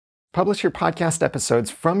Publish your podcast episodes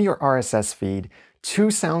from your RSS feed to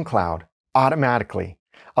SoundCloud automatically.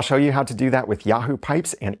 I'll show you how to do that with Yahoo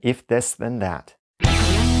Pipes and If This Then That.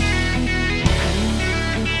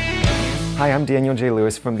 Hi, I'm Daniel J.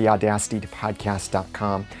 Lewis from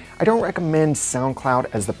theaudacitytopodcast.com. I don't recommend SoundCloud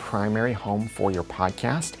as the primary home for your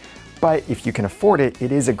podcast, but if you can afford it,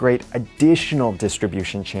 it is a great additional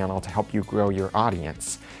distribution channel to help you grow your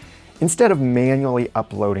audience. Instead of manually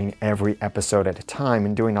uploading every episode at a time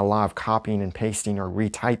and doing a lot of copying and pasting or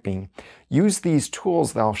retyping, use these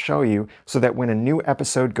tools that I'll show you so that when a new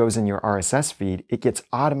episode goes in your RSS feed, it gets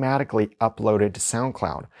automatically uploaded to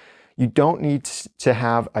SoundCloud. You don't need to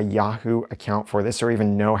have a Yahoo account for this or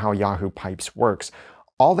even know how Yahoo Pipes works.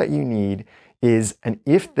 All that you need is an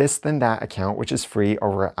If This Then That account, which is free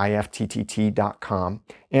over at IFTTT.com,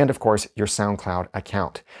 and of course, your SoundCloud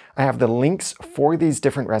account. I have the links for these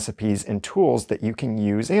different recipes and tools that you can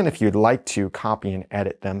use, and if you'd like to copy and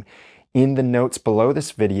edit them, in the notes below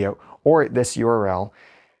this video or at this URL.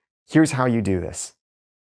 Here's how you do this.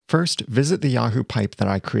 First, visit the Yahoo pipe that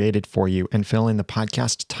I created for you and fill in the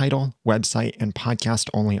podcast title, website, and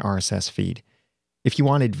podcast-only RSS feed. If you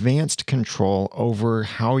want advanced control over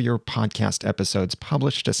how your podcast episodes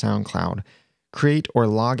publish to SoundCloud, create or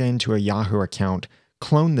log into a Yahoo account,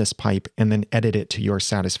 clone this pipe, and then edit it to your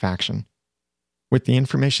satisfaction. With the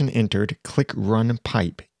information entered, click Run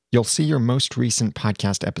Pipe. You'll see your most recent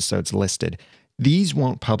podcast episodes listed. These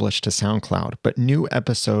won't publish to SoundCloud, but new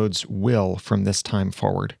episodes will from this time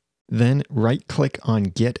forward. Then right-click on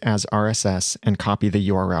Get as RSS and copy the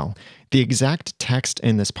URL. The exact text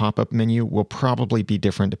in this pop-up menu will probably be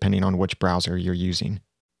different depending on which browser you're using.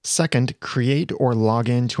 Second, create or log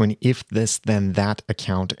in to an If This Then That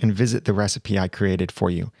account and visit the recipe I created for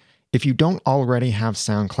you. If you don't already have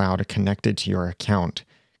SoundCloud connected to your account,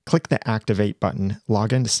 click the Activate button,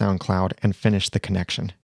 log into SoundCloud, and finish the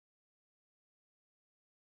connection.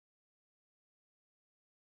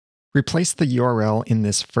 Replace the URL in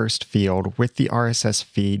this first field with the RSS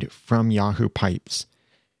feed from Yahoo Pipes.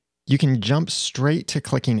 You can jump straight to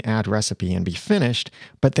clicking Add Recipe and be finished,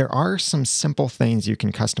 but there are some simple things you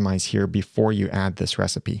can customize here before you add this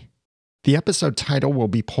recipe. The episode title will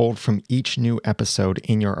be pulled from each new episode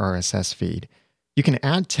in your RSS feed. You can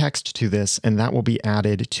add text to this, and that will be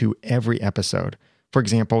added to every episode. For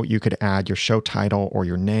example, you could add your show title or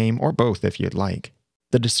your name, or both if you'd like.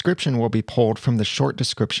 The description will be pulled from the short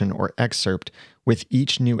description or excerpt with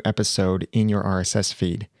each new episode in your RSS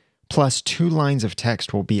feed. Plus, 2 lines of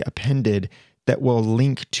text will be appended that will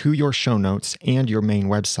link to your show notes and your main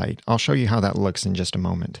website. I'll show you how that looks in just a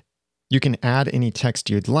moment. You can add any text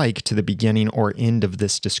you'd like to the beginning or end of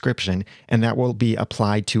this description, and that will be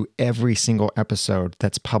applied to every single episode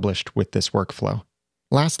that's published with this workflow.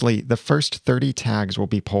 Lastly, the first 30 tags will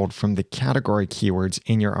be pulled from the category keywords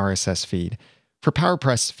in your RSS feed. For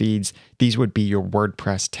PowerPress feeds, these would be your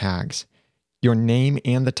WordPress tags. Your name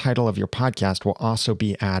and the title of your podcast will also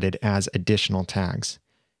be added as additional tags.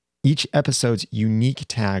 Each episode's unique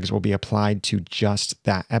tags will be applied to just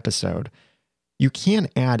that episode. You can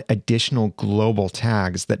add additional global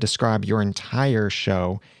tags that describe your entire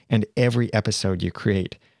show and every episode you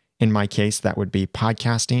create. In my case, that would be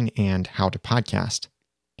podcasting and how to podcast.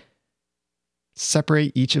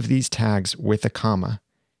 Separate each of these tags with a comma.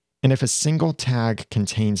 And if a single tag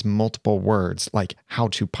contains multiple words, like how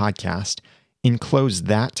to podcast, enclose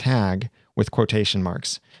that tag with quotation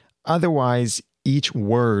marks. Otherwise, each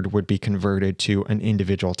word would be converted to an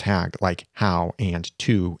individual tag, like how and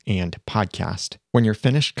to and podcast. When you're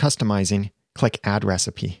finished customizing, click Add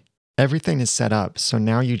Recipe. Everything is set up, so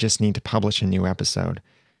now you just need to publish a new episode.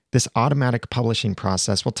 This automatic publishing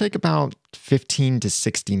process will take about 15 to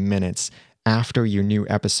 60 minutes after your new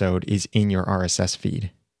episode is in your RSS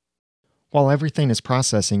feed. While everything is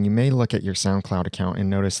processing, you may look at your SoundCloud account and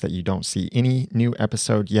notice that you don't see any new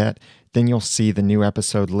episode yet. Then you'll see the new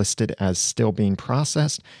episode listed as still being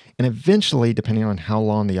processed. And eventually, depending on how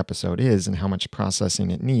long the episode is and how much processing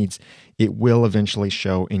it needs, it will eventually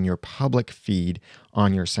show in your public feed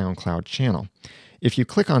on your SoundCloud channel. If you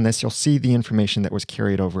click on this, you'll see the information that was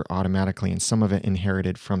carried over automatically, and some of it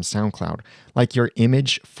inherited from SoundCloud. Like your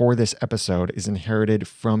image for this episode is inherited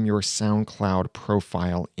from your SoundCloud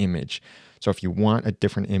profile image. So if you want a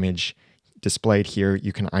different image displayed here,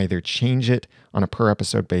 you can either change it on a per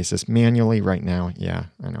episode basis manually right now, yeah,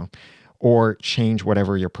 I know, or change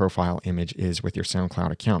whatever your profile image is with your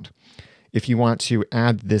SoundCloud account. If you want to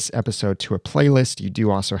add this episode to a playlist, you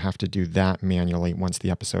do also have to do that manually once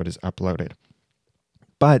the episode is uploaded.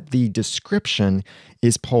 but the description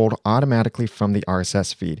is pulled automatically from the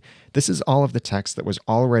RSS feed. This is all of the text that was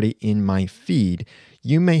already in my feed.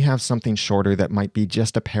 You may have something shorter that might be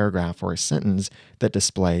just a paragraph or a sentence that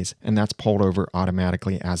displays, and that's pulled over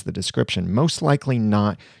automatically as the description. Most likely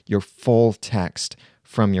not your full text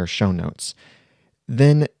from your show notes.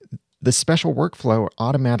 Then the special workflow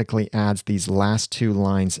automatically adds these last 2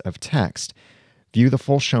 lines of text. View the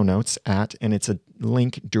full show notes at, and it's a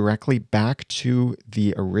link directly back to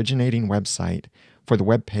the originating website for the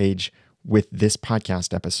web page with this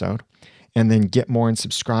podcast episode, and then get more and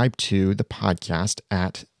subscribe to the podcast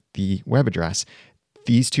at the web address.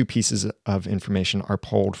 These 2 pieces of information are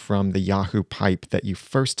pulled from the Yahoo pipe that you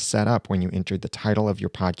first set up when you entered the title of your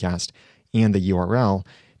podcast and the URL.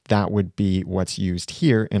 That would be what's used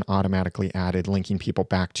here and automatically added, linking people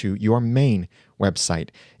back to your main website.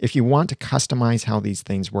 If you want to customize how these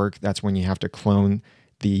things work, that's when you have to clone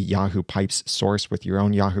the Yahoo Pipes source with your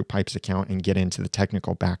own Yahoo Pipes account and get into the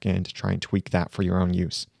technical backend to try and tweak that for your own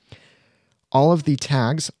use. All of the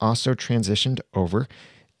tags also transitioned over.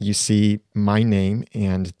 You see my name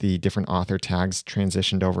and the different author tags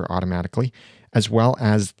transitioned over automatically, as well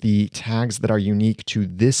as the tags that are unique to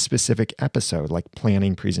this specific episode, like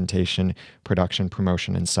planning, presentation, production,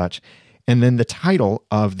 promotion, and such. And then the title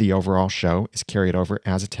of the overall show is carried over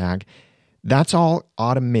as a tag. That's all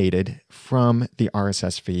automated from the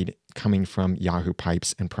RSS feed coming from Yahoo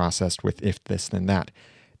Pipes and processed with if this, then that.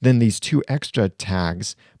 Then these 2 extra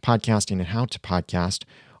tags, podcasting and how to podcast,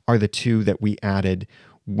 are the 2 that we added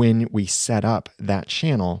when we set up that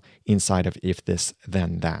channel inside of if this,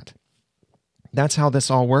 then that. That's how this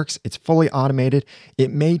all works. It's fully automated.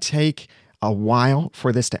 It may take a while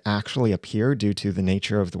for this to actually appear due to the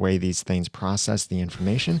nature of the way these things process the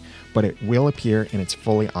information, but it will appear and it's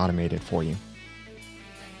fully automated for you.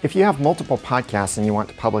 If you have multiple podcasts and you want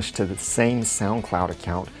to publish to the same SoundCloud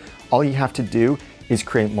account, all you have to do is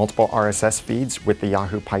create multiple RSS feeds with the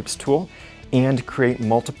Yahoo Pipes tool and create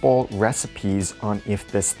multiple recipes on if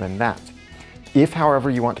this, then that. If, however,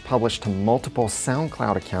 you want to publish to multiple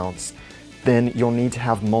SoundCloud accounts, then you'll need to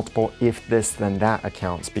have multiple if this, then that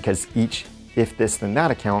accounts, because each if this, then that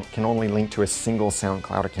account can only link to a single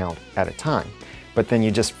SoundCloud account at a time. But then you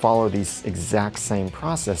just follow these exact same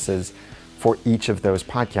processes for each of those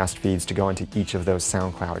podcast feeds to go into each of those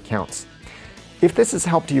SoundCloud accounts. If this has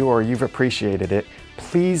helped you or you've appreciated it,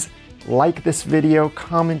 please like this video,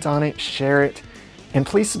 comment on it, share it, and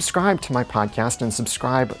please subscribe to my podcast and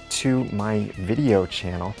subscribe to my video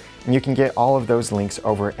channel. And you can get all of those links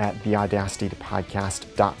over at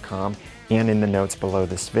theaudacitypodcast.com and in the notes below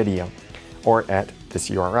this video or at this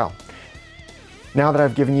URL. Now that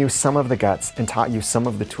I've given you some of the guts and taught you some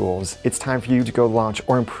of the tools, it's time for you to go launch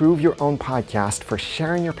or improve your own podcast for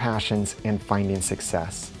sharing your passions and finding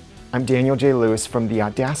success. I'm Daniel J. Lewis from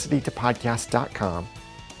theaudacitytopodcast.com.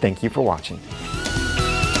 Thank you for watching.